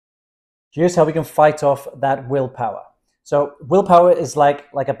Here's how we can fight off that willpower. So willpower is like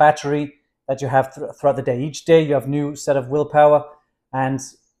a battery that you have throughout the day. Each day you have a new set of willpower, and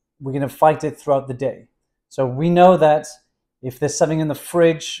we're going to fight it throughout the day. So we know that if there's something in the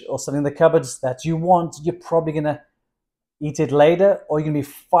fridge or something in the cupboards that you want, you're probably going to eat it later, or you're going to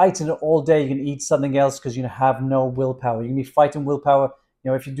be fighting it all day. You can eat something else because you have no willpower. You're going to be fighting willpower.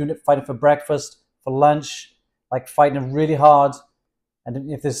 If you're doing it, fighting for breakfast, for lunch, like fighting it really hard.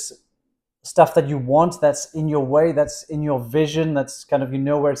 And if there's stuff that you want that's in your way, that's in your vision, that's kind of,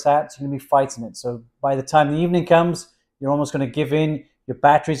 where it's at, you're going to be fighting it. So by the time the evening comes, you're almost going to give in. Your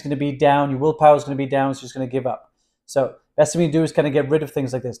battery's going to be down. Your willpower is going to be down. So you're just going to give up. So best thing you do is kind of get rid of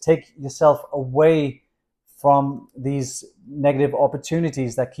things like this. Take yourself away from these negative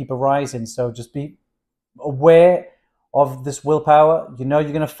opportunities that keep arising. So just be aware of this willpower. You're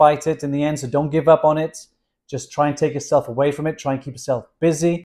going to fight it in the end. So don't give up on it. Just try and take yourself away from it. Try and keep yourself busy.